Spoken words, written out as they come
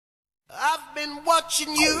I've been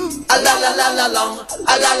watching you, a la la la la long,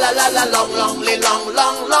 a la la la la long, long, long,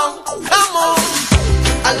 long, long. Come on,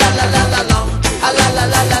 a la la la la long, a la la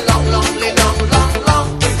la la long, long, long, long.